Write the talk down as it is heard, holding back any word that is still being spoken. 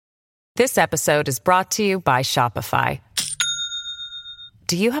This episode is brought to you by Shopify.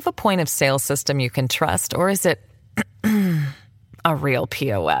 Do you have a point of sale system you can trust, or is it a real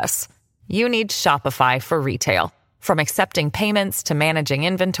POS? You need Shopify for retail. From accepting payments to managing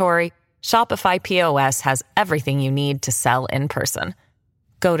inventory, Shopify POS has everything you need to sell in person.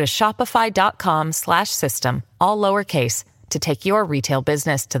 Go to shopify.com/system, all lowercase, to take your retail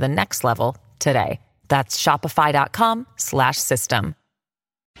business to the next level today. That's shopify.com/system.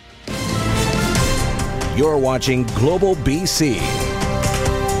 You're watching Global BC.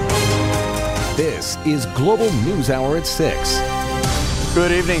 This is Global News Hour at 6.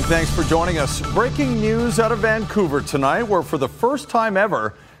 Good evening. Thanks for joining us. Breaking news out of Vancouver tonight, where for the first time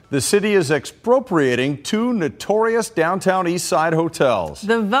ever, the city is expropriating two notorious downtown east side hotels.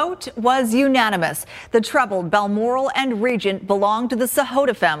 The vote was unanimous. The troubled Balmoral and Regent belong to the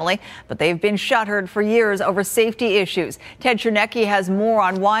Sahota family, but they've been shuttered for years over safety issues. Ted Chernecki has more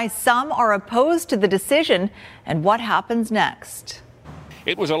on why some are opposed to the decision and what happens next.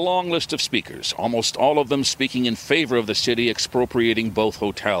 It was a long list of speakers, almost all of them speaking in favor of the city expropriating both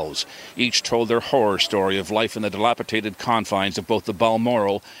hotels. Each told their horror story of life in the dilapidated confines of both the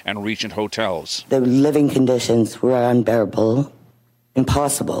Balmoral and Regent hotels. The living conditions were unbearable,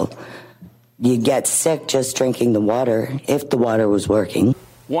 impossible. You get sick just drinking the water, if the water was working.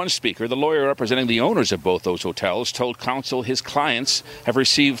 One speaker, the lawyer representing the owners of both those hotels, told council his clients have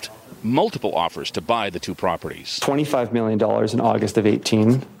received multiple offers to buy the two properties. $25 million in August of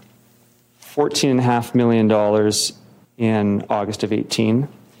 18, $14.5 million in August of 18,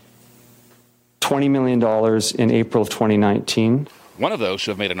 $20 million in April of 2019. One of those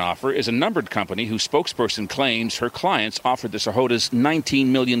who have made an offer is a numbered company whose spokesperson claims her clients offered the Sahotas $19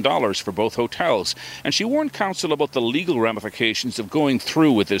 million for both hotels, and she warned council about the legal ramifications of going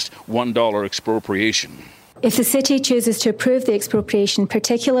through with this $1 expropriation. If the city chooses to approve the expropriation,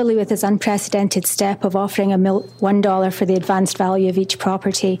 particularly with this unprecedented step of offering $1 for the advanced value of each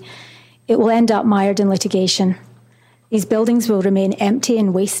property, it will end up mired in litigation. These buildings will remain empty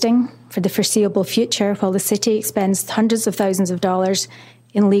and wasting for the foreseeable future while the city expends hundreds of thousands of dollars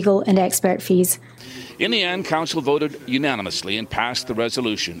in legal and expert fees. In the end, council voted unanimously and passed the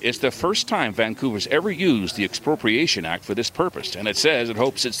resolution. It's the first time Vancouver's ever used the Expropriation Act for this purpose, and it says it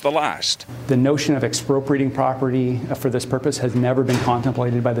hopes it's the last. The notion of expropriating property for this purpose has never been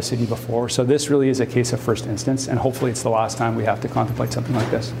contemplated by the city before, so this really is a case of first instance, and hopefully it's the last time we have to contemplate something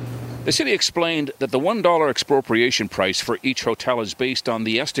like this. The city explained that the $1 expropriation price for each hotel is based on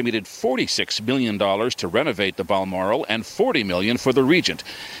the estimated $46 million to renovate the Balmoral and $40 million for the Regent.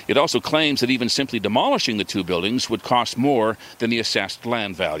 It also claims that even simply demolishing the two buildings would cost more than the assessed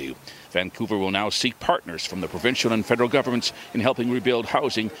land value. Vancouver will now seek partners from the provincial and federal governments in helping rebuild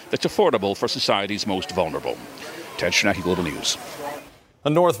housing that's affordable for society's most vulnerable. Ted Chernecki, Global News. A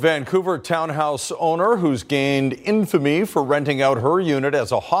North Vancouver townhouse owner who's gained infamy for renting out her unit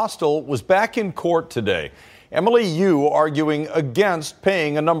as a hostel was back in court today. Emily Yu arguing against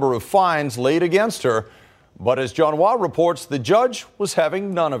paying a number of fines laid against her. But as John Waugh reports, the judge was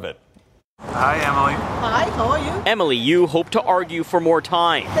having none of it. Hi, Emily. Hi, how are you? Emily Yu hoped to argue for more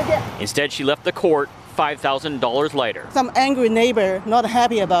time. Instead, she left the court $5,000 later. Some angry neighbor not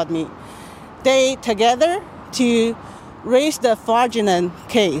happy about me. They together to raise the fraudulent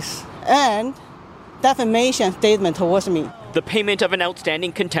case and defamation statement towards me. The payment of an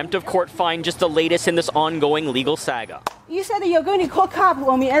outstanding contempt of court fine, just the latest in this ongoing legal saga. You said that you're going to call cop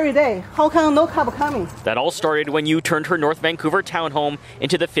on me every day. How come no cop coming? That all started when you turned her North Vancouver townhome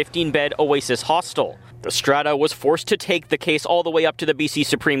into the 15-bed Oasis hostel. The Strata was forced to take the case all the way up to the BC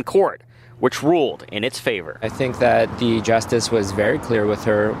Supreme Court, which ruled in its favor. I think that the justice was very clear with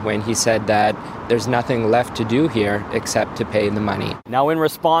her when he said that there's nothing left to do here except to pay the money. Now, in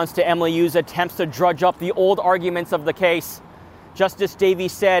response to Emily Yu's attempts to drudge up the old arguments of the case, Justice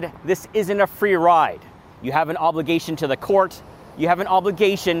Davies said this isn't a free ride. You have an obligation to the court, you have an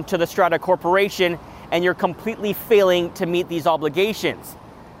obligation to the Strata Corporation, and you're completely failing to meet these obligations.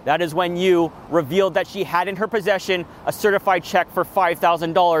 That is when Yu revealed that she had in her possession a certified check for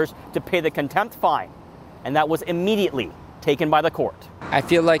 $5,000 to pay the contempt fine. And that was immediately taken by the court. I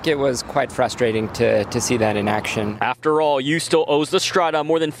feel like it was quite frustrating to see that in action. After all, Yu still owes the Strata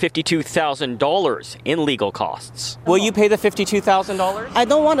more than $52,000 in legal costs. Will you pay the $52,000? I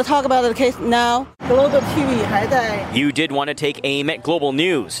don't want to talk about the case now. Global TV 还在. Yu did want to take aim at Global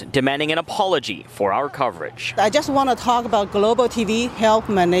News, demanding an apology for our coverage. I just want to talk about Global TV help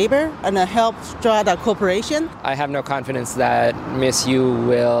my neighbor and help Strata Corporation. I have no confidence that Miss Yu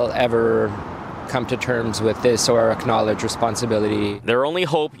will ever come to terms with this or acknowledge responsibility. Their only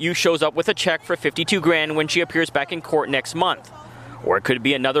hope, Yu shows up with a check for $52,000 when she appears back in court next month. or it could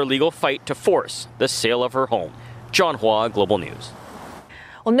be another legal fight to force the sale of her home. John Hua, Global News.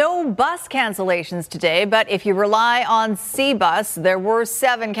 Well, no bus cancellations today, but if you rely on C-Bus, there were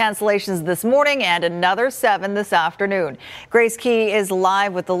 7 cancellations this morning and another 7 this afternoon. Grace Key is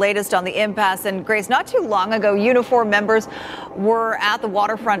live with the latest on the impasse. And Grace, not too long ago, Unifor members were at the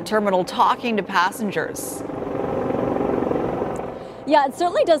waterfront terminal talking to passengers. Yeah, it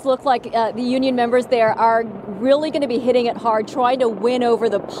certainly does look like the union members there are really going to be hitting it hard, trying to win over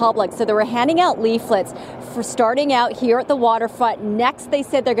the public. So they were handing out leaflets for starting out here at the waterfront. Next, they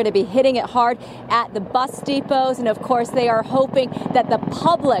said they're going to be hitting it hard at the bus depots. And of course, they are hoping that the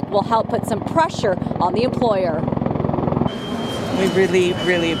public will help put some pressure on the employer. We really,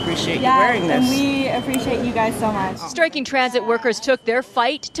 really appreciate you wearing this. And we appreciate you guys so much. Striking transit workers took their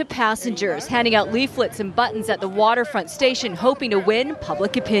fight to passengers, handing out leaflets and buttons at the waterfront station, hoping to win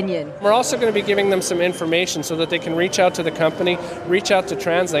public opinion. We're also going to be giving them some information so that they can reach out to the company, reach out to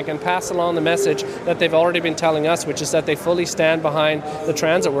TransLink, and pass along the message that they've already been telling us, which is that they fully stand behind the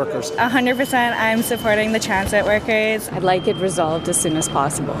transit workers. 100% I'm supporting the transit workers. I'd like it resolved as soon as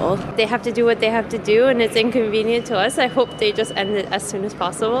possible. They have to do what they have to do, and it's inconvenient to us. I hope they just end it as soon as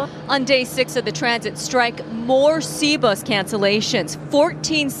possible. On day 6 of the transit strike, more C-Bus cancellations,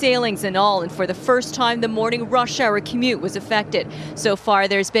 14 sailings in all, and for the first time the morning rush hour commute was affected. So far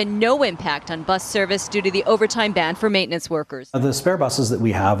there's been no impact on bus service due to the overtime ban for maintenance workers. The spare buses that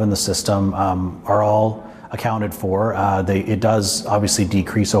we have in the system are all accounted for. It does obviously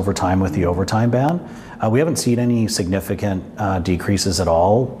decrease over time with the overtime ban. We haven't seen any significant decreases at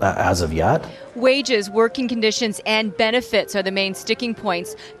all as of yet. Wages, working conditions, and benefits are the main sticking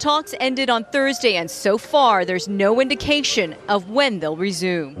points. Talks ended on Thursday, and so far there's no indication of when they'll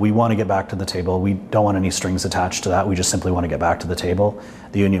resume. We want to get back to the table. We don't want any strings attached to that. We just simply want to get back to the table.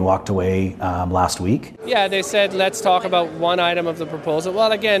 The union walked away last week. Yeah, they said, let's talk about one item of the proposal.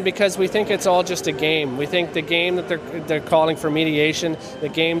 Well, again, because we think it's all just a game. We think the game that they're calling for mediation, the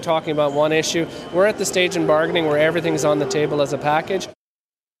game talking about one issue, we're at the stage in bargaining where everything's on the table as a package.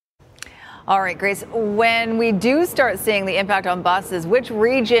 All right, Grace, when we do start seeing the impact on buses, which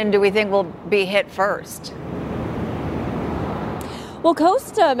region do we think will be hit first? Well,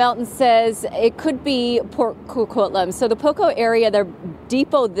 Coast Mountain says it could be Port Coquitlam. So the Poco area, their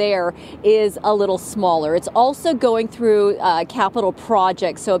depot there is a little smaller. It's also going through capital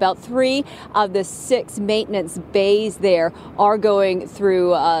projects. So about 3 of the 6 maintenance bays there are going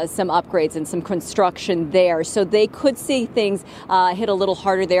through some upgrades and some construction there. So they could see things hit a little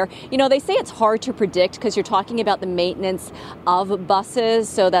harder there. You know, they say it's hard to predict because you're talking about the maintenance of buses.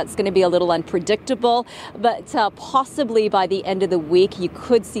 So that's going to be a little unpredictable. But possibly by the end of the week, you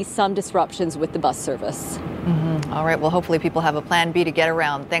could see some disruptions with the bus service. Mm-hmm. All right. Well, hopefully people have a plan B to get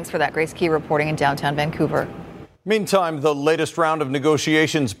around. Thanks for that, Grace Key, reporting in downtown Vancouver. Meantime, the latest round of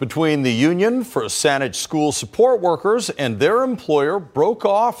negotiations between the union for Saanich school support workers and their employer broke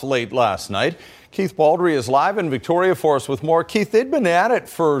off late last night. Keith Baldry is live in Victoria for us with more. Keith, they'd been at it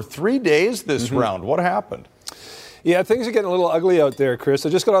for 3 days this round. What happened? Yeah, things are getting a little ugly out there, Chris. I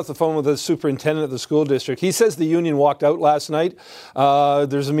just got off the phone with the superintendent of the school district. He says the union walked out last night.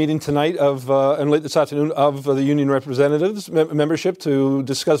 There's a meeting tonight and late this afternoon of the union representatives membership to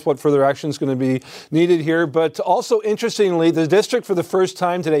discuss what further action is going to be needed here. But also, interestingly, the district for the first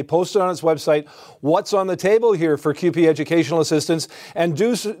time today posted on its website what's on the table here for QP educational assistants, and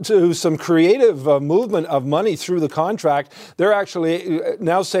due to some creative movement of money through the contract, they're actually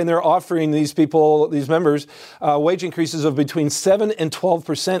now saying they're offering these people, these members, wage increases of between 7 and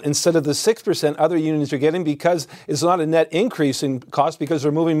 12% instead of the 6% other unions are getting, because it's not a net increase in cost because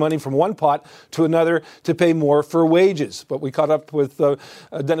they're moving money from one pot to another to pay more for wages. But we caught up with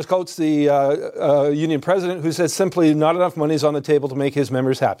Dennis Coates, the union president, who says simply not enough money is on the table to make his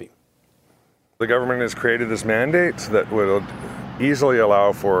members happy. The government has created this mandate that would easily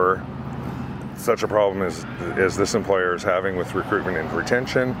allow for such a problem as this employer is having with recruitment and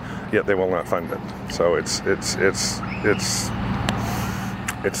retention, yet they will not fund it. So it's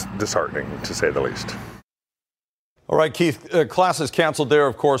disheartening, to say the least. All right, Keith, classes canceled there,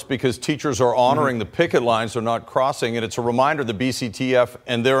 of course, because teachers are honoring the picket lines. They're not crossing. And it's a reminder the BCTF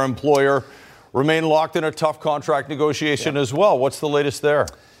and their employer remain locked in a tough contract negotiation as well. What's the latest there?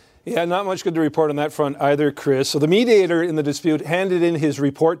 Yeah, not much good to report on that front either, Chris. So the mediator in the dispute handed in his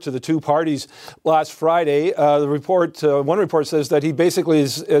report to the two parties last Friday. One report says that he basically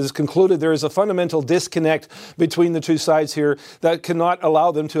has concluded there is a fundamental disconnect between the two sides here that cannot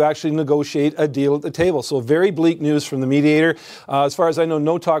allow them to actually negotiate a deal at the table. So very bleak news from the mediator. As far as I know,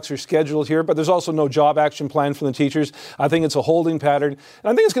 no talks are scheduled here, but there's also no job action plan from the teachers. I think it's a holding pattern.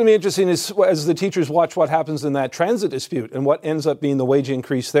 And I think it's going to be interesting as the teachers watch what happens in that transit dispute and what ends up being the wage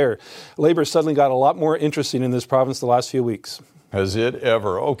increase there. Labor suddenly got a lot more interesting in this province the last few weeks. Has it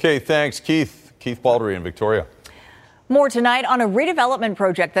ever? Okay, thanks, Keith. Keith Baldry in Victoria. More tonight on a redevelopment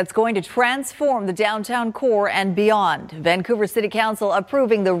project that's going to transform the downtown core and beyond. Vancouver City Council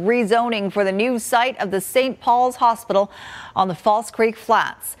approving the rezoning for the new site of the St. Paul's Hospital on the False Creek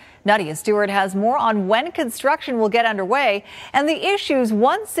Flats. Nadia Stewart has more on when construction will get underway and the issues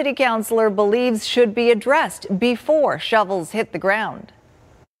one city councillor believes should be addressed before shovels hit the ground.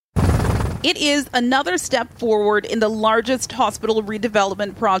 It is another step forward in the largest hospital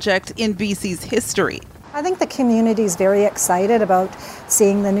redevelopment project in BC's history. I think the community is very excited about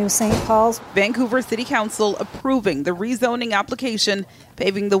seeing the new St. Paul's. Vancouver City Council approving the rezoning application,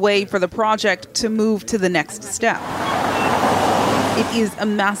 paving the way for the project to move to the next step. It is a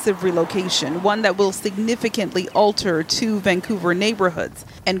massive relocation, one that will significantly alter two Vancouver neighborhoods.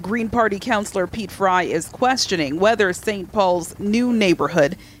 And Green Party councillor Pete Fry is questioning whether St. Paul's new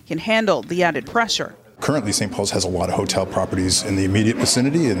neighborhood can handle the added pressure. Currently, St. Paul's has a lot of hotel properties in the immediate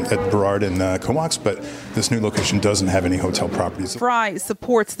vicinity at Burrard and Comox, but this new location doesn't have any hotel properties. Fry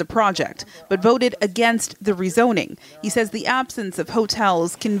supports the project, but voted against the rezoning. He says the absence of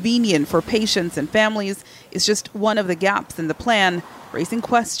hotels convenient for patients and families is just one of the gaps in the plan, raising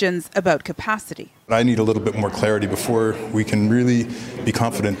questions about capacity. I need a little bit more clarity before we can really be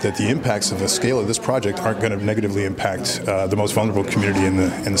confident that the impacts of the scale of this project aren't going to negatively impact the most vulnerable community in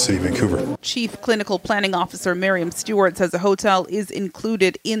the city of Vancouver. Chief Clinical Planning Officer Miriam Stewart says a hotel is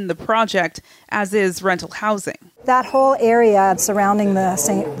included in the project, as is rental housing. That whole area surrounding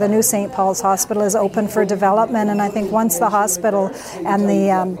the new St. Paul's Hospital is open for development, and I think once the hospital and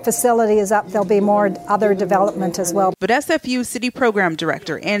the facility is up, there'll be more other development as well. But SFU City Program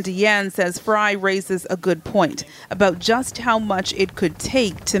Director Andy Yan says Fry raises a good point about just how much it could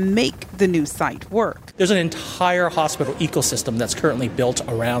take to make the new site work. There's an entire hospital ecosystem that's currently built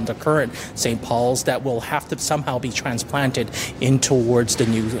around the current St. Paul's that will have to somehow be transplanted in towards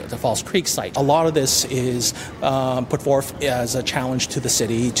the False Creek site. A lot of this is put forth as a challenge to the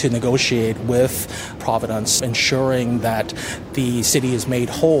city to negotiate with Providence, ensuring that the city is made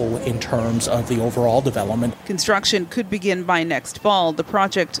whole in terms of the overall development. Construction could begin by next fall. The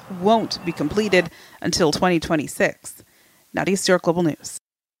project won't be completed until 2026. Nadia Stewart, Global News.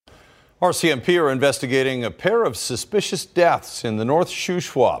 RCMP are investigating a pair of suspicious deaths in the North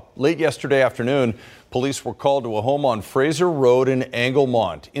Shuswap. Late yesterday afternoon, police were called to a home on Fraser Road in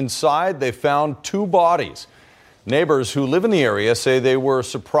Anglemont. Inside, they found two bodies. Neighbors who live in the area say they were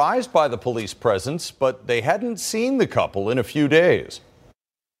surprised by the police presence, but they hadn't seen the couple in a few days.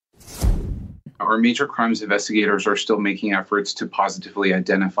 Our major crimes investigators are still making efforts to positively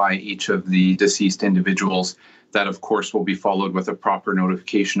identify each of the deceased individuals. That, of course, will be followed with a proper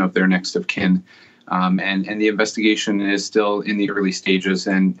notification of their next of kin. And the investigation is still in the early stages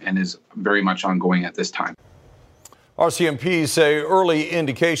and is very much ongoing at this time. RCMP say early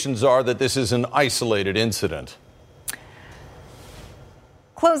indications are that this is an isolated incident.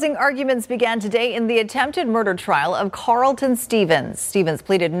 Closing arguments began today in the attempted murder trial of Carlton Stevens. Stevens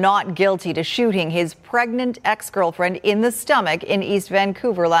pleaded not guilty to shooting his pregnant ex-girlfriend in the stomach in East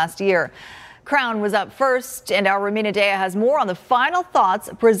Vancouver last year. Crown was up first, and our Romina Dea has more on the final thoughts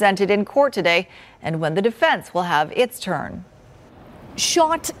presented in court today and when the defense will have its turn.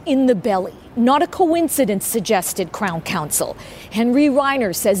 Shot in the belly. Not a coincidence, suggested Crown Counsel. Henry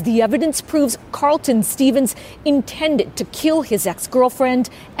Reiner says the evidence proves Carlton Stevens intended to kill his ex-girlfriend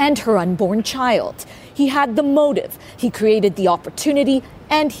and her unborn child. He had the motive, he created the opportunity,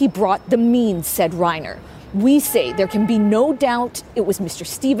 and he brought the means, said Reiner. We say there can be no doubt it was Mr.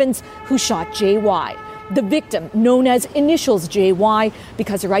 Stevens who shot JY. The victim, known as Initials JY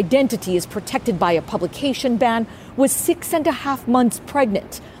because her identity is protected by a publication ban, was 6.5 months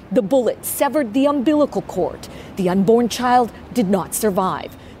pregnant. The bullet severed the umbilical cord. The unborn child did not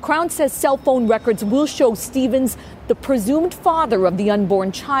survive. Crown says cell phone records will show Stevens, the presumed father of the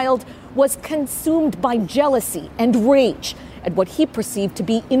unborn child, was consumed by jealousy and rage at what he perceived to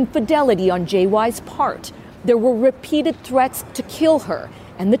be infidelity on JY's part. There were repeated threats to kill her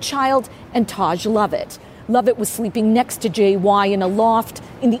and the child and Taj Lovett. Lovett was sleeping next to JY in a loft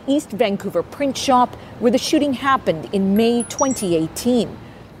in the East Vancouver print shop where the shooting happened in May 2018.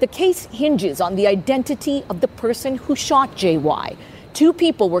 The case hinges on the identity of the person who shot JY. 2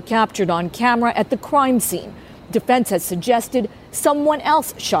 people were captured on camera at the crime scene. Defense has suggested someone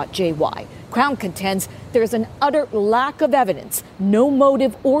else shot JY. Crown contends there's an utter lack of evidence, no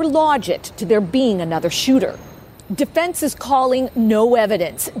motive or logic to there being another shooter. Defense is calling no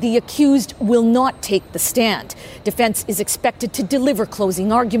evidence. The accused will not take the stand. Defense is expected to deliver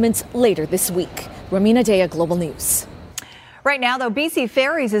closing arguments later this week. Romina Dea, Global News. Right now, though, BC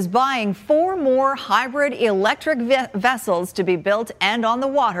Ferries is buying 4 more hybrid electric vessels to be built and on the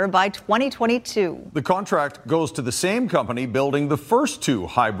water by 2022. The contract goes to the same company building the first 2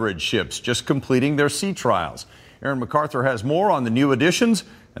 hybrid ships, just completing their sea trials. Aaron MacArthur has more on the new additions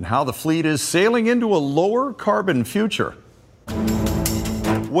and how the fleet is sailing into a lower carbon future.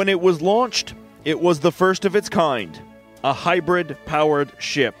 When it was launched, it was the first of its kind, a hybrid-powered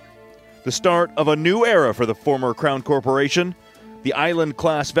ship. The start of a new era for the former Crown Corporation. The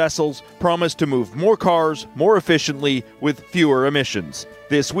Island-class vessels promise to move more cars more efficiently with fewer emissions.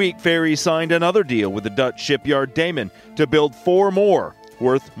 This week, Ferries signed another deal with the Dutch shipyard Damen to build 4 more,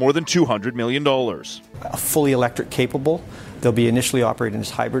 worth more than $200 million. Fully electric capable. They'll be initially operating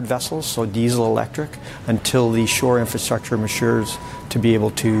as hybrid vessels, so diesel electric, until the shore infrastructure matures to be able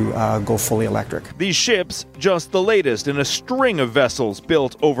to go fully electric. These ships, just the latest in a string of vessels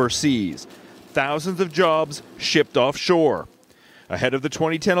built overseas. Thousands of jobs shipped offshore. Ahead of the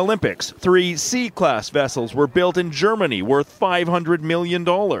 2010 Olympics, 3 C-class vessels were built in Germany worth $500 million.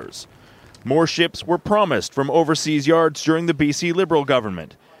 More ships were promised from overseas yards during the BC Liberal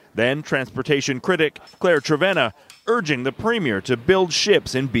government. Then transportation critic Claire Trevena urging the Premier to build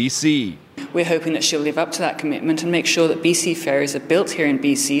ships in BC. We're hoping that she'll live up to that commitment and make sure that BC Ferries are built here in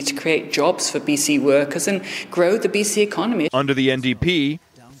BC to create jobs for BC workers and grow the BC economy. Under the NDP,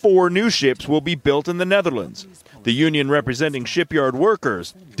 4 new ships will be built in the Netherlands. The union representing shipyard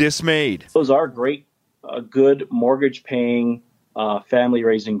workers dismayed. Those are great, good mortgage-paying,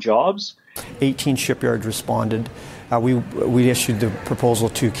 family-raising jobs. 18 shipyards responded. We issued the proposal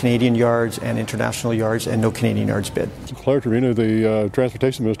to Canadian yards and international yards, and no Canadian yards bid. Claire Trevena, the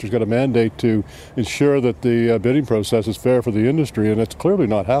Transportation Minister, has got a mandate to ensure that the bidding process is fair for the industry, and it's clearly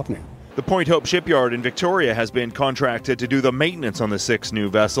not happening. The Point Hope shipyard in Victoria has been contracted to do the maintenance on the 6 new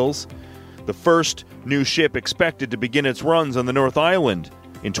vessels. The first new ship expected to begin its runs on the North Island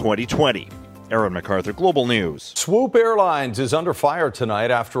in 2020. Aaron MacArthur, Global News. Swoop Airlines is under fire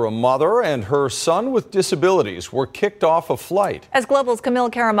tonight after a mother and her son with disabilities were kicked off a flight. As Global's Camille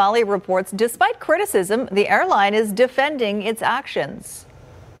Karamali reports, despite criticism, the airline is defending its actions.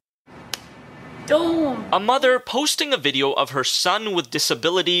 A mother posting a video of her son with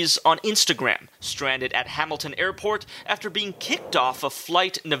disabilities on Instagram, stranded at Hamilton Airport after being kicked off a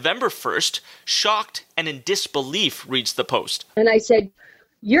flight November 1st, shocked and in disbelief, reads the post. And I said,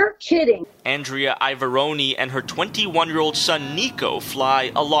 "You're kidding." Andrea Ivaroni and her 21-year-old son Nico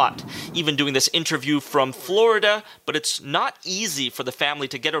fly a lot, even doing this interview from Florida, but it's not easy for the family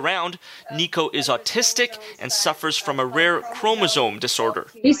to get around. Nico is autistic and suffers from a rare chromosome disorder.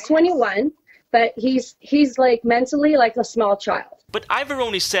 He's 21, but he's like mentally like a small child. But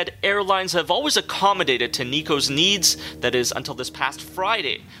Ivaroni said airlines have always accommodated to Nico's needs, that is, until this past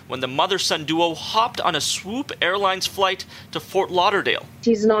Friday, when the mother-son duo hopped on a Swoop Airlines flight to Fort Lauderdale.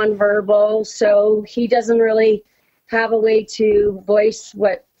 He's nonverbal, so he doesn't really have a way to voice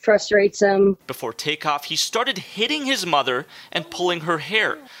what frustrates him. Before takeoff, he started hitting his mother and pulling her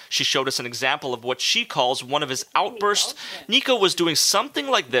hair. She showed us an example of what she calls one of his outbursts. Nico was doing something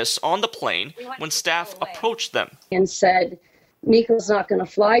like this on the plane when staff approached them. And said, "Nico's not going to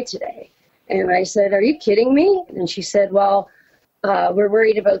fly today." And I said, "Are you kidding me?" And she said, "Well, we're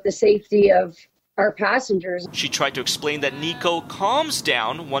worried about the safety of our passengers." She tried to explain that Nico calms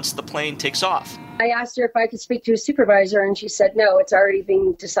down once the plane takes off. I asked her if I could speak to a supervisor, and she said, "No, it's already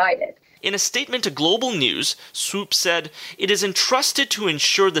being decided." In a statement to Global News, Swoop said it is entrusted to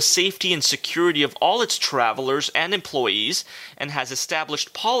ensure the safety and security of all its travelers and employees and has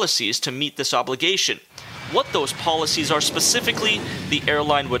established policies to meet this obligation. What those policies are specifically, the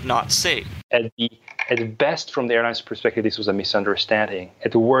airline would not say. At best, from the airline's perspective, this was a misunderstanding.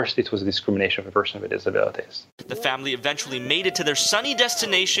 At worst, it was a discrimination of a person with disabilities. The family eventually made it to their sunny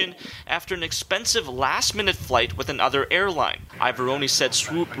destination after an expensive last-minute flight with another airline. Ivaroni said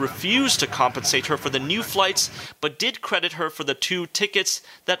Swoop refused to compensate her for the new flights, but did credit her for the 2 tickets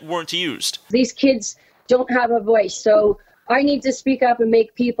that weren't used. These kids don't have a voice, so I need to speak up and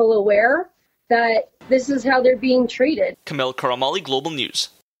make people aware that this is how they're being treated. Camille Karamali, Global News.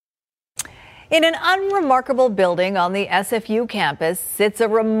 In an unremarkable building on the SFU campus sits a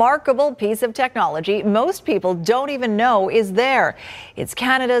remarkable piece of technology most people don't even know is there. It's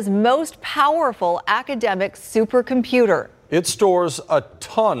Canada's most powerful academic supercomputer. It stores a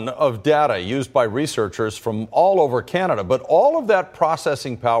ton of data used by researchers from all over Canada, but all of that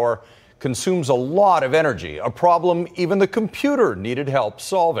processing power consumes a lot of energy, a problem even the computer needed help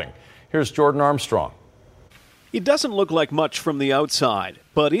solving. Here's Jordan Armstrong. It doesn't look like much from the outside,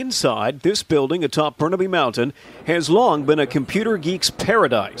 but inside, this building atop Burnaby Mountain has long been a computer geek's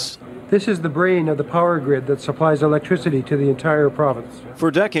paradise. This is the brain of the power grid that supplies electricity to the entire province. For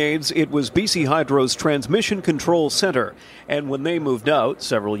decades, it was BC Hydro's transmission control center, and when they moved out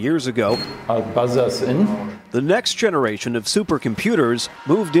several years ago, I'll buzz us in. The next generation of supercomputers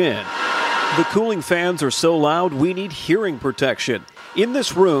moved in. The cooling fans are so loud we need hearing protection. In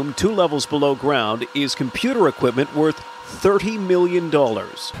this room, 2 levels below ground, is computer equipment worth $30 million.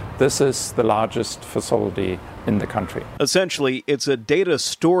 This is the largest facility in the country. Essentially, it's a data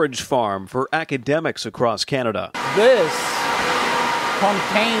storage farm for academics across Canada. This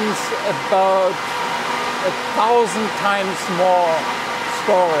contains about 1,000 times more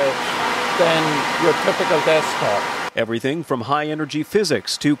storage than your typical desktop. Everything from high-energy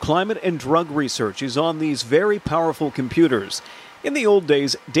physics to climate and drug research is on these very powerful computers. In the old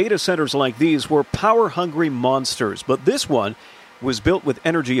days, data centers like these were power-hungry monsters, but this one was built with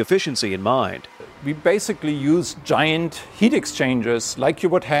energy efficiency in mind. We basically use giant heat exchangers like you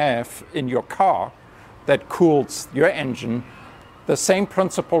would have in your car that cools your engine. The same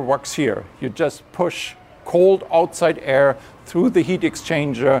principle works here. You just push cold outside air through the heat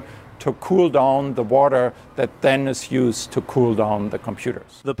exchanger to cool down the water that then is used to cool down the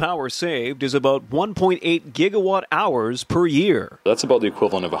computers. The power saved is about 1.8 gigawatt hours per year. That's about the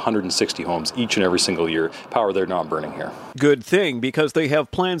equivalent of 160 homes each and every single year. Power they're not burning here. Good thing, because they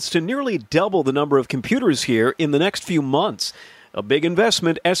have plans to nearly double the number of computers here in the next few months. A big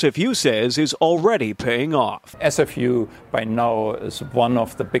investment, SFU says, is already paying off. SFU by now is one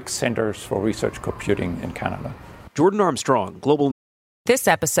of the big centers for research computing in Canada. Jordan Armstrong, Global. This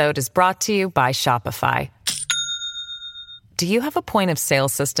episode is brought to you by Shopify. Do you have a point of sale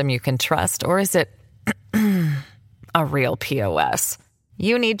system you can trust, or is it a real POS?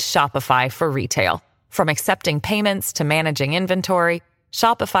 You need Shopify for retail. From accepting payments to managing inventory,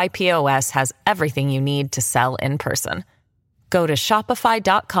 Shopify POS has everything you need to sell in person. Go to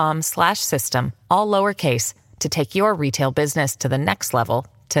shopify.com/system, all lowercase, to take your retail business to the next level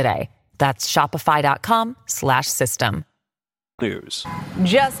today. That's shopify.com/system. News.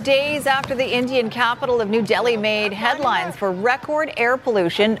 Just days after the Indian capital of New Delhi made headlines for record air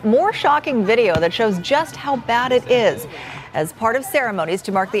pollution, more shocking video that shows just how bad it is. As part of ceremonies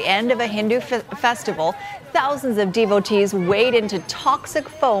to mark the end of a Hindu festival, thousands of devotees wade into toxic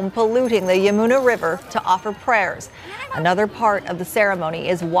foam polluting the Yamuna River to offer prayers. Another part of the ceremony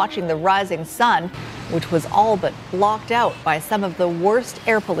is watching the rising sun, which was all but blocked out by some of the worst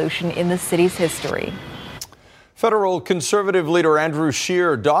air pollution in the city's history. Federal Conservative leader Andrew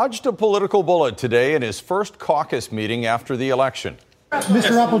Scheer dodged a political bullet today in his first caucus meeting after the election.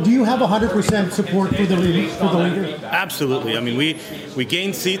 Mr. Apple, do you have 100% support for the leader? Absolutely. I mean, we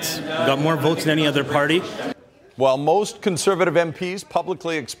gained seats, we got more votes than any other party. While most Conservative MPs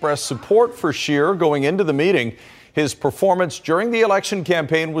publicly expressed support for Scheer going into the meeting, his performance during the election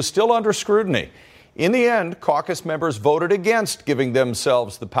campaign was still under scrutiny. In the end, caucus members voted against giving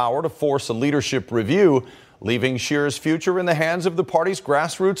themselves the power to force a leadership review, leaving Scheer's future in the hands of the party's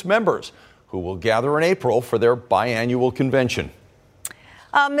grassroots members, who will gather in April for their biannual convention.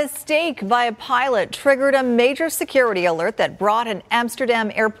 A mistake by a pilot triggered a major security alert that brought an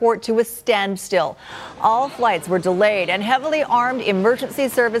Amsterdam airport to a standstill. All flights were delayed and heavily armed emergency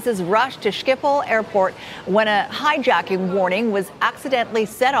services rushed to Schiphol Airport when a hijacking warning was accidentally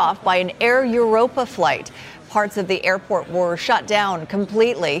set off by an Air Europa flight. Parts of the airport were shut down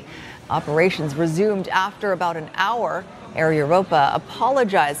completely. Operations resumed after about an hour. Air Europa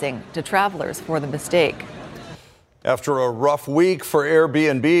apologizing to travelers for the mistake. After a rough week for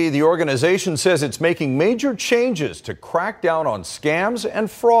Airbnb, the organization says it's making major changes to crack down on scams and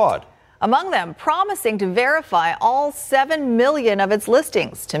fraud. Among them, promising to verify all 7 million of its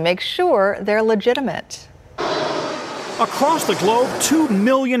listings to make sure they're legitimate. Across the globe, 2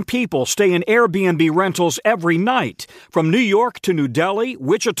 million people stay in Airbnb rentals every night, from New York to New Delhi,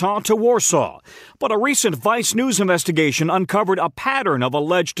 Wichita to Warsaw. But a recent Vice News investigation uncovered a pattern of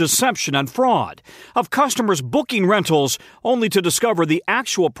alleged deception and fraud, of customers booking rentals only to discover the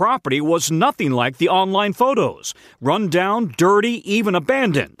actual property was nothing like the online photos. Run down, dirty, even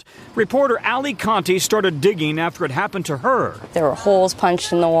abandoned. Reporter Ali Conti started digging after it happened to her. There were holes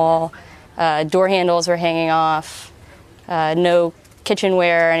punched in the wall. Door handles were hanging off. No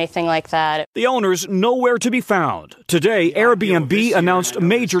kitchenware or anything like that. The owner's nowhere to be found. Today, Airbnb announced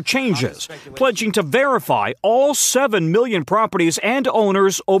major changes, pledging to verify all 7 million properties and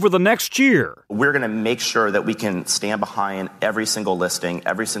owners over the next year. We're going to make sure that we can stand behind every single listing,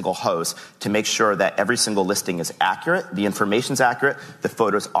 every single host, to make sure that every single listing is accurate, the information's accurate, the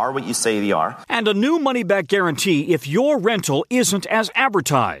photos are what you say they are. And a new money-back guarantee if your rental isn't as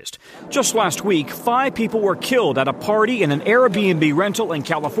advertised. Just last week, 5 people were killed at a party in an Airbnb rental in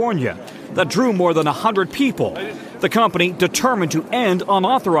California that drew more than 100 people. The company determined to end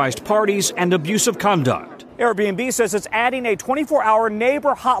unauthorized parties and abusive conduct. Airbnb says it's adding a 24-hour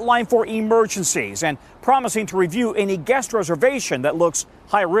neighbor hotline for emergencies and promising to review any guest reservation that looks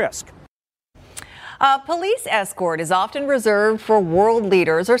high risk. A police escort is often reserved for world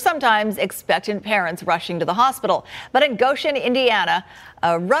leaders or sometimes expectant parents rushing to the hospital. But in Goshen, Indiana,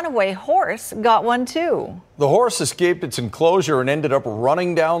 a runaway horse got one too. The horse escaped its enclosure and ended up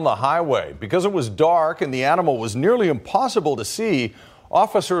running down the highway. Because it was dark and the animal was nearly impossible to see,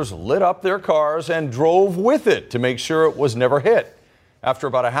 officers lit up their cars and drove with it to make sure it was never hit. After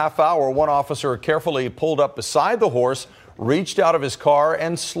about a half hour, one officer carefully pulled up beside the horse, reached out of his car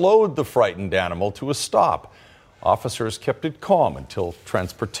and slowed the frightened animal to a stop. Officers kept it calm until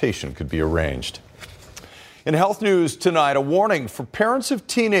transportation could be arranged. In health news tonight, a warning for parents of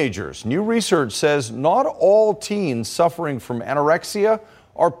teenagers. New research says not all teens suffering from anorexia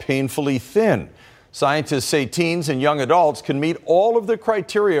are painfully thin. Scientists say teens and young adults can meet all of the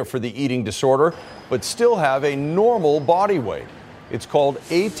criteria for the eating disorder, but still have a normal body weight. It's called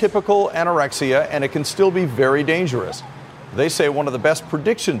atypical anorexia, and it can still be very dangerous. They say one of the best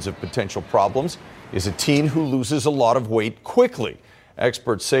predictions of potential problems is a teen who loses a lot of weight quickly.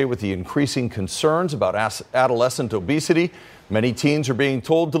 Experts say with the increasing concerns about adolescent obesity, many teens are being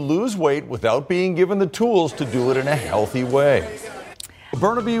told to lose weight without being given the tools to do it in a healthy way. The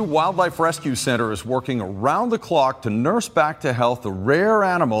Burnaby Wildlife Rescue Center is working around the clock to nurse back to health a rare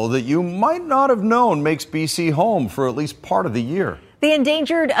animal that you might not have known makes BC home for at least part of the year. The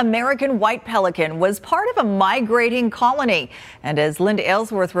endangered American white pelican was part of a migrating colony and, as Linda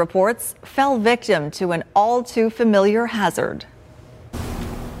Aylesworth reports, fell victim to an all too familiar hazard.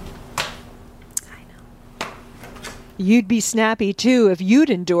 You'd be snappy, too, if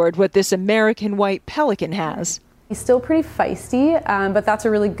you'd endured what this American white pelican has. He's still pretty feisty, but that's a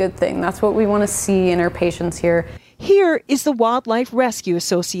really good thing. That's what we want to see in our patients here. Here is the Wildlife Rescue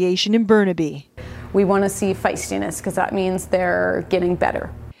Association in Burnaby. We want to see feistiness because that means they're getting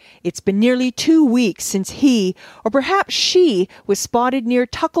better. It's been nearly 2 weeks since he, or perhaps she, was spotted near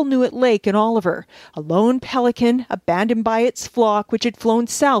Tuckalnuit Lake in Oliver, a lone pelican abandoned by its flock which had flown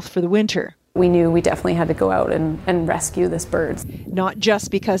south for the winter. We knew we definitely had to go out and rescue this bird. Not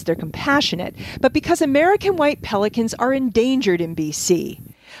just because they're compassionate, but because American white pelicans are endangered in BC.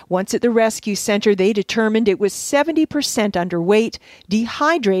 Once at the rescue center, they determined it was 70% underweight,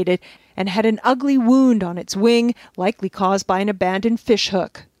 dehydrated, and had an ugly wound on its wing, likely caused by an abandoned fish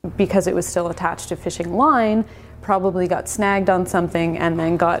hook. Because it was still attached to fishing line, probably got snagged on something and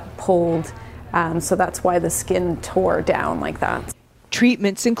then got pulled. So that's why the skin tore down like that.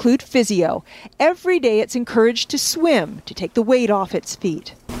 Treatments include physio. Every day it's encouraged to swim to take the weight off its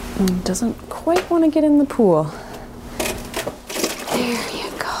feet. Doesn't quite want to get in the pool. There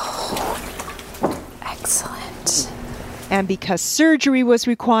you go. Excellent. And because surgery was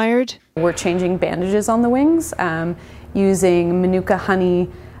required, we're changing bandages on the wings, using Manuka honey,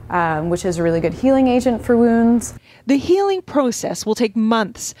 which is a really good healing agent for wounds. The healing process will take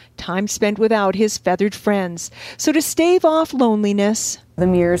months, time spent without his feathered friends. So to stave off loneliness, the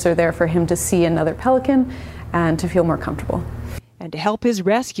mirrors are there for him to see another pelican and to feel more comfortable. And to help his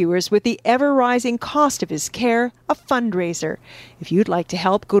rescuers with the ever-rising cost of his care, a fundraiser. If you'd like to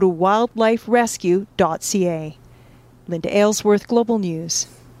help, go to wildliferescue.ca. Linda Aylesworth, Global News.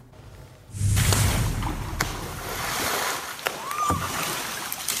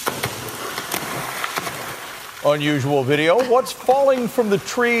 Unusual video. What's falling from the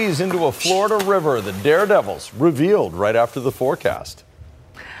trees into a Florida river? The daredevils revealed right after the forecast.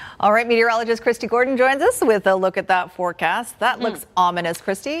 All right, meteorologist Christy Gordon joins us with a look at that forecast. That looks ominous,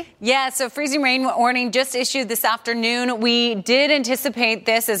 Christy. Yeah, so freezing rain warning just issued this afternoon. We did anticipate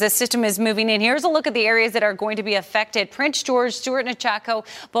this as a system is moving in. Here's a look at the areas that are going to be affected. Prince George, Stewart, Nechako,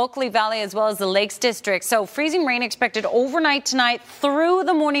 Bulkley Valley, as well as the Lakes District. So freezing rain expected overnight tonight through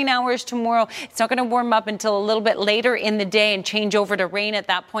the morning hours tomorrow. It's not going to warm up until a little bit later in the day and change over to rain at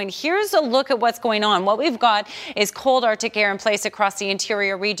that point. Here's a look at what's going on. What we've got is cold Arctic air in place across the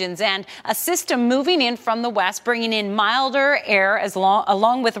interior regions. regions, and a system moving in from the west, bringing in milder air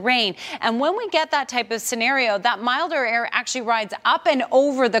along with rain. And when we get that type of scenario, that milder air actually rides up and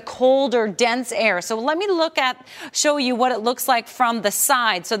over the colder, dense air. So let me show you what it looks like from the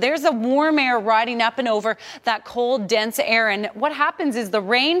side. So there's the warm air riding up and over that cold, dense air. And what happens is the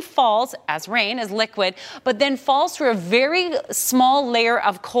rain falls as liquid, but then falls through a very small layer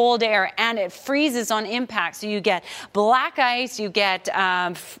of cold air, and it freezes on impact. So you get black ice, you get,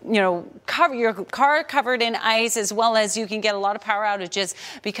 your car covered in ice, as well as you can get a lot of power outages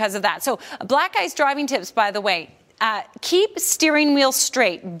because of that. So black ice driving tips, by the way. Keep steering wheel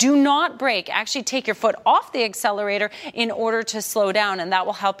straight. Do not brake. Actually take your foot off the accelerator in order to slow down, and that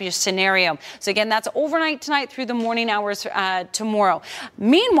will help your scenario. So again, that's overnight tonight through the morning hours tomorrow.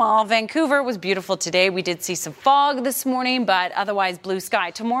 Meanwhile, Vancouver was beautiful today. We did see some fog this morning, but otherwise blue sky.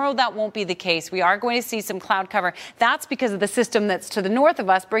 Tomorrow, that won't be the case. We are going to see some cloud cover. That's because of the system that's to the north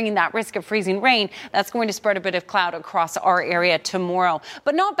of us, bringing that risk of freezing rain. That's going to spread a bit of cloud across our area tomorrow,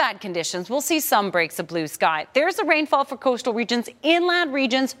 but not bad conditions. We'll see some breaks of blue sky. There's a rainfall for coastal regions, inland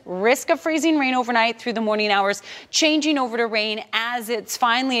regions, risk of freezing rain overnight through the morning hours, changing over to rain as it's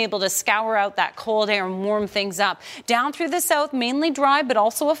finally able to scour out that cold air and warm things up. Down through the south, mainly dry, but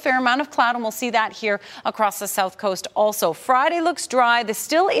also a fair amount of cloud, and we'll see that here across the south coast also. Friday looks dry. The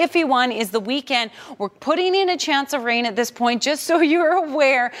still iffy one is the weekend. We're putting in a chance of rain at this point, just so you're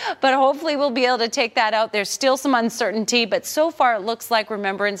aware, but hopefully we'll be able to take that out. There's still some uncertainty, but so far it looks like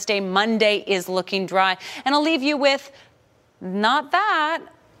Remembrance Day Monday is looking dry. And I'll leave you with not that.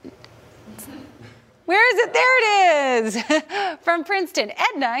 Where is it? There it is. From Princeton,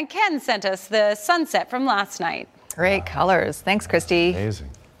 Edna and Ken sent us the sunset from last night. Great colors. Thanks, Christy. Amazing.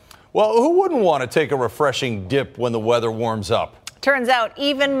 Well, who wouldn't want to take a refreshing dip when the weather warms up? Turns out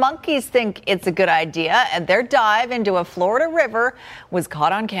even monkeys think it's a good idea, and their dive into a Florida river was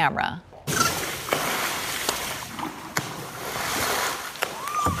caught on camera.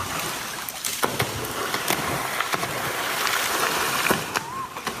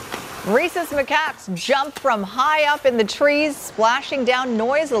 Rhesus macaques jump from high up in the trees, splashing down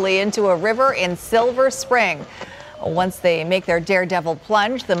noisily into a river in Silver Spring. Once they make their daredevil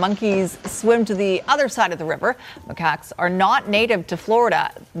plunge, the monkeys swim to the other side of the river. Macaques are not native to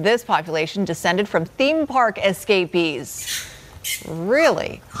Florida. This population descended from theme park escapees.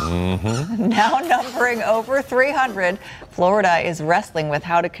 Really? Mm-hmm. Now numbering over 300, Florida is wrestling with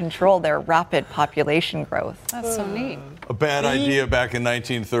how to control their rapid population growth. That's so neat. A bad idea back in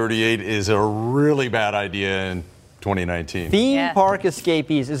 1938 is a really bad idea in 2019. Theme park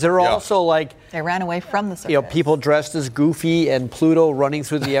escapees. Is there also like... They ran away from the circus. People dressed as Goofy and Pluto running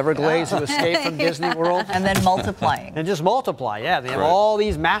through the Everglades who escaped from Disney World? And then multiplying. And just multiply, yeah. They have all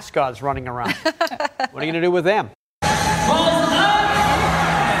these mascots running around. What are you going to do with them?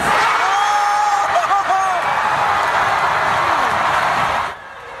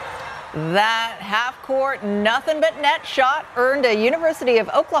 That half-court, nothing but net shot earned a University of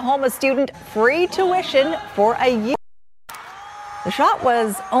Oklahoma student free tuition for a year. The shot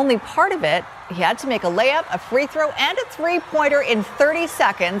was only part of it. He had to make a layup, a free throw, and a three-pointer in 30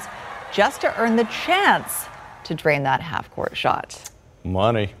 seconds just to earn the chance to drain that half-court shot.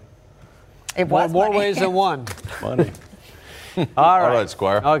 Money. It was more ways than one. Money. All right,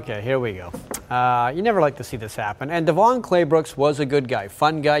 Squire. Okay, here we go. You never like to see this happen. And Devon Claybrooks was a good guy.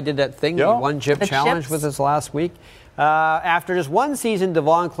 Fun guy, did that thing. He won Chip Challenge with us last week. After just one season,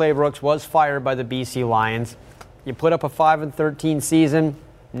 Devon Claybrooks was fired by the BC Lions. You put up a 5-13 season,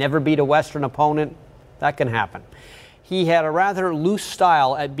 never beat a Western opponent. That can happen. He had a rather loose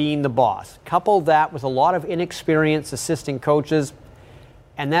style at being the boss. Couple that with a lot of inexperienced assistant coaches,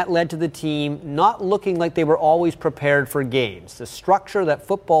 and that led to the team not looking like they were always prepared for games. The structure that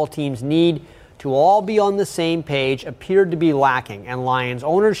football teams need to all be on the same page appeared to be lacking, and Lions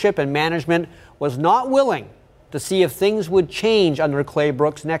ownership and management was not willing to see if things would change under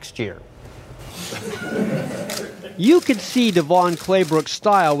Claybrooks next year. You could see Devon Claybrooks'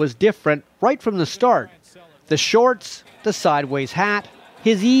 style was different right from the start. The shorts, the sideways hat,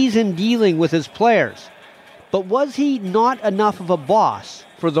 his ease in dealing with his players. But was he not enough of a boss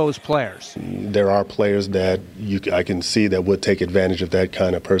for those players? There are players that I can see that would take advantage of that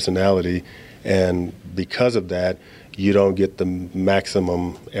kind of personality, and because of that, you don't get the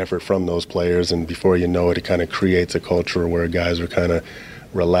maximum effort from those players, and before you know it, it kind of creates a culture where guys are kind of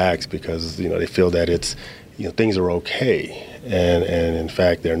relaxed because they feel that it's things are okay, and in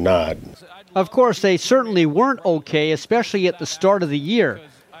fact they're not. Of course, they certainly weren't okay, especially at the start of the year.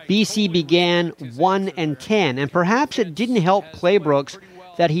 BC began 1-10, and perhaps it didn't help Claybrooks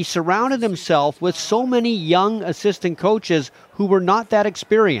that he surrounded himself with so many young assistant coaches who who were not that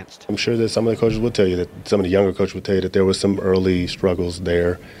experienced. I'm sure that some of the coaches would tell you that some of the younger coaches would tell you that there was some early struggles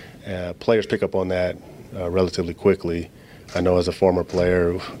there. Players pick up on that relatively quickly. I know as a former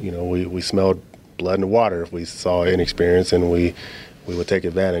player, we smelled blood in the water if we saw inexperience, and we would take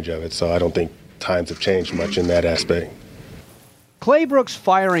advantage of it. So I don't think times have changed much in that aspect. Claybrook's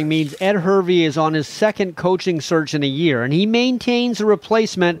firing means Ed Hervey is on his second coaching search in a year, and he maintains a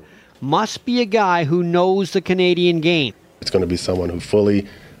replacement must be a guy who knows the Canadian game. It's going to be someone who fully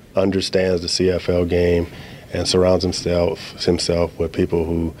understands the CFL game and surrounds himself with people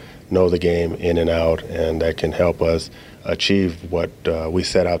who know the game in and out, and that can help us achieve what we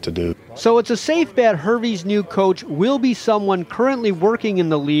set out to do. So it's a safe bet Hervey's new coach will be someone currently working in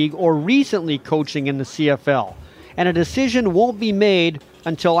the league or recently coaching in the CFL. And a decision won't be made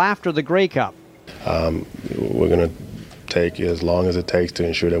until after the Grey Cup. We're going to take as long as it takes to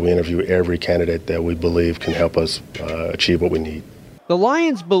ensure that we interview every candidate that we believe can help us achieve what we need. The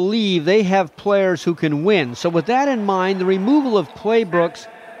Lions believe they have players who can win, so with that in mind, the removal of Claybrooks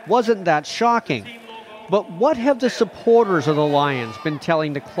wasn't that shocking. But what have the supporters of the Lions been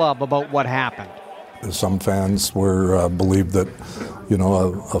telling the club about what happened? Some fans believed that,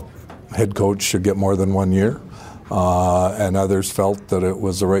 a head coach should get more than 1 year. And others felt that it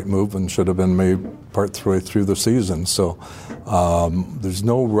was the right move and should have been made partway through the season. So there's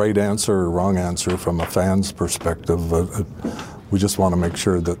no right answer or wrong answer from a fan's perspective. We just want to make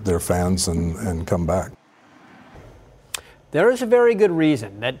sure that they're fans and come back. There is a very good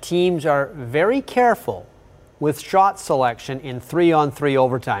reason that teams are very careful with shot selection in 3-on-3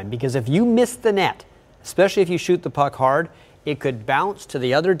 overtime, because if you miss the net, especially if you shoot the puck hard, it could bounce to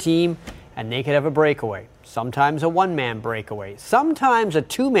the other team and they could have a breakaway. Sometimes a one-man breakaway, sometimes a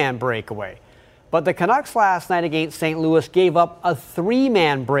two-man breakaway. But the Canucks last night against St. Louis gave up a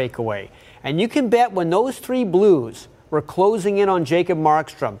three-man breakaway. And you can bet when those three Blues were closing in on Jacob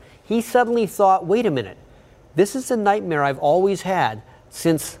Markstrom, he suddenly thought, wait a minute, this is a nightmare I've always had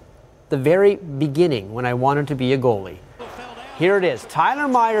since the very beginning when I wanted to be a goalie. Here it is. Tyler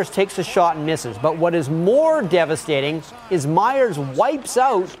Myers takes a shot and misses. But what is more devastating is Myers wipes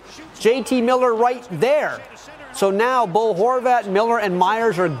out JT Miller right there. So now Bo Horvat, Miller, and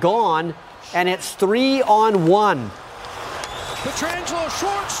Myers are gone, and it's 3-on-1. Pietrangelo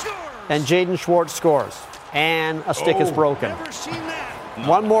Schwartz scores. And Jaden Schwartz scores. And a stick is broken.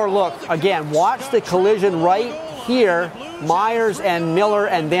 One more look. Again, watch the collision right here. Myers and Miller,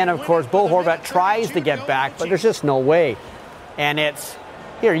 and then, of course, Bo Horvat tries to get back, but there's just no way. And it's,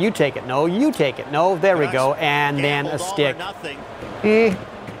 here, you take it. No, you take it. No, there we go. And then a stick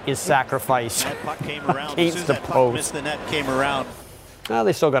is sacrificed against the post. The net came around. Well,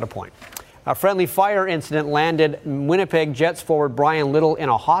 they still got a point. A friendly fire incident landed Winnipeg Jets forward Brian Little in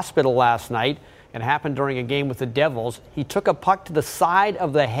a hospital last night. It happened during a game with the Devils. He took a puck to the side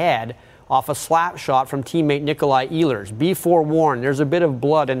of the head off a slap shot from teammate Nikolai Ehlers. Be forewarned, there's a bit of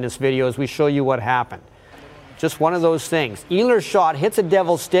blood in this video as we show you what happened. Just one of those things. Ehlers' shot hits a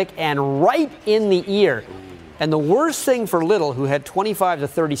Devil's stick and right in the ear. And the worst thing for Little, who had 25 to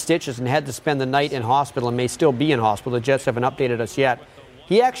 30 stitches and had to spend the night in hospital and may still be in hospital, the Jets haven't updated us yet,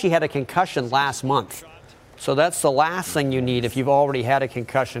 he actually had a concussion last month. So that's the last thing you need if you've already had a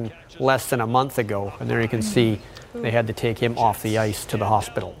concussion less than a month ago. And there you can see they had to take him off the ice to the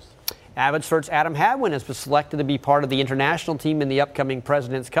hospital. Abbotsford's Adam Hadwin has been selected to be part of the international team in the upcoming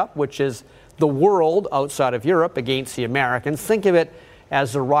President's Cup, which is the world outside of Europe against the Americans. Think of it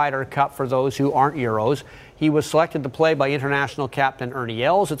as the Ryder Cup for those who aren't Euros. He was selected to play by international captain Ernie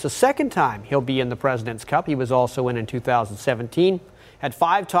Els. It's the second time he'll be in the President's Cup. He was also in 2017. Had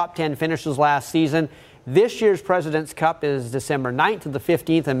 5 top 10 finishes last season. This year's President's Cup is December 9th to the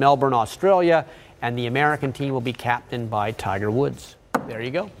 15th in Melbourne, Australia, and the American team will be captained by Tiger Woods. There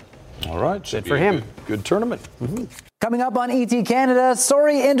you go. All right. Good for him. Good tournament. Mm-hmm. Coming up on ET Canada,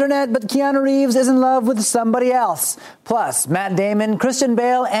 sorry internet, but Keanu Reeves is in love with somebody else. Plus, Matt Damon, Christian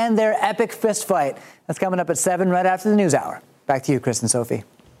Bale, and their epic fist fight. That's coming up at 7 right after the news hour. Back to you, Chris and Sophie.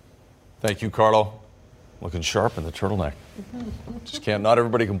 Thank you, Carlo. Looking sharp in the turtleneck. Just can't, not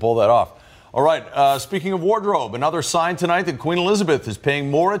everybody can pull that off. All right, speaking of wardrobe, another sign tonight that Queen Elizabeth is paying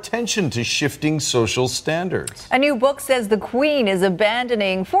more attention to shifting social standards. A new book says the Queen is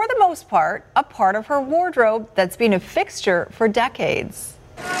abandoning, for the most part, a part of her wardrobe that's been a fixture for decades.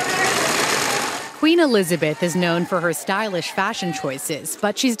 Queen Elizabeth is known for her stylish fashion choices,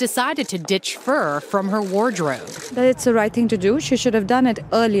 but she's decided to ditch fur from her wardrobe. It's the right thing to do. She should have done it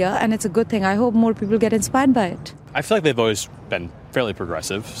earlier, and it's a good thing. I hope more people get inspired by it. I feel like they've always been fairly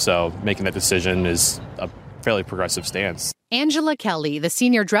progressive, so making that decision is a fairly progressive stance. Angela Kelly, the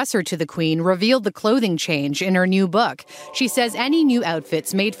senior dresser to the Queen, revealed the clothing change in her new book. She says any new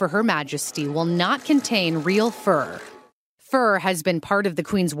outfits made for Her Majesty will not contain real fur. Fur has been part of the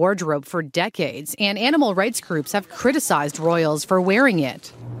Queen's wardrobe for decades, and animal rights groups have criticized royals for wearing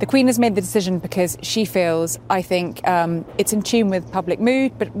it. The Queen has made the decision because she feels, I think, it's in tune with public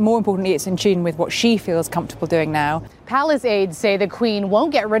mood, but more importantly, it's in tune with what she feels comfortable doing now. Palace aides say the Queen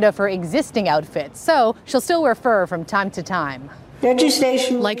won't get rid of her existing outfits, so she'll still wear fur from time to time.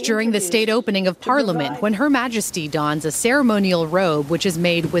 Legislation like during the state opening of Parliament, when Her Majesty dons a ceremonial robe which is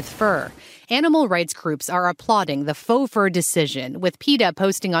made with fur. Animal rights groups are applauding the faux fur decision, with PETA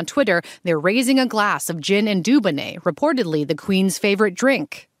posting on Twitter they're raising a glass of gin and Dubonnet, reportedly the Queen's favorite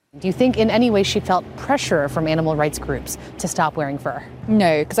drink. Do you think in any way she felt pressure from animal rights groups to stop wearing fur?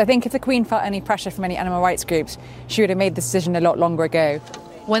 No, because I think if the Queen felt any pressure from any animal rights groups, she would have made the decision a lot longer ago.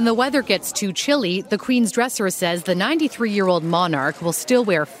 When the weather gets too chilly, the Queen's dresser says the 93-year-old monarch will still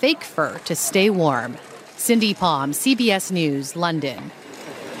wear fake fur to stay warm. Cindy Palm, CBS News, London.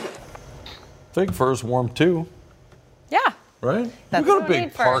 Fake fur's warm too. Yeah. Right? That's You've got a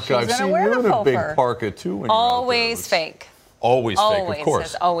big parka. I've seen you in a big parka too. When Always fake. Always fake, of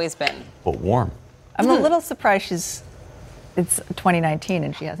course. Has always been. But warm. I'm a little surprised it's 2019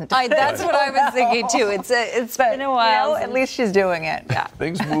 and she hasn't done it. That's what I was thinking too. It's been a while. At least she's doing it. Yeah.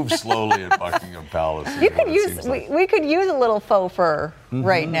 Things move slowly at Buckingham Palace. We could use a little faux fur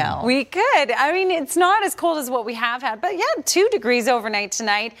right now. We could. I mean, it's not as cold as what we have had, but 2 degrees overnight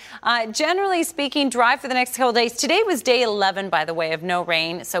tonight. Generally speaking, dry for the next couple days. Today was day 11, by the way, of no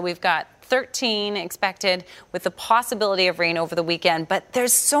rain. So we've got 13 expected with the possibility of rain over the weekend. But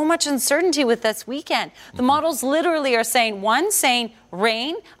there's so much uncertainty with this weekend. The models literally are saying, one saying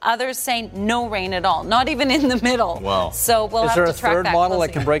rain, others saying no rain at all, not even in the middle. Wow. So we'll have to track that. Is there a third model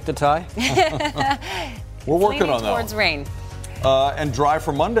that can break the tie? We're working on that. Towards rain. And dry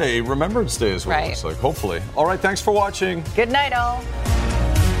for Monday, Remembrance Day as well. Right. It's like, hopefully. All right, thanks for watching. Good night, all.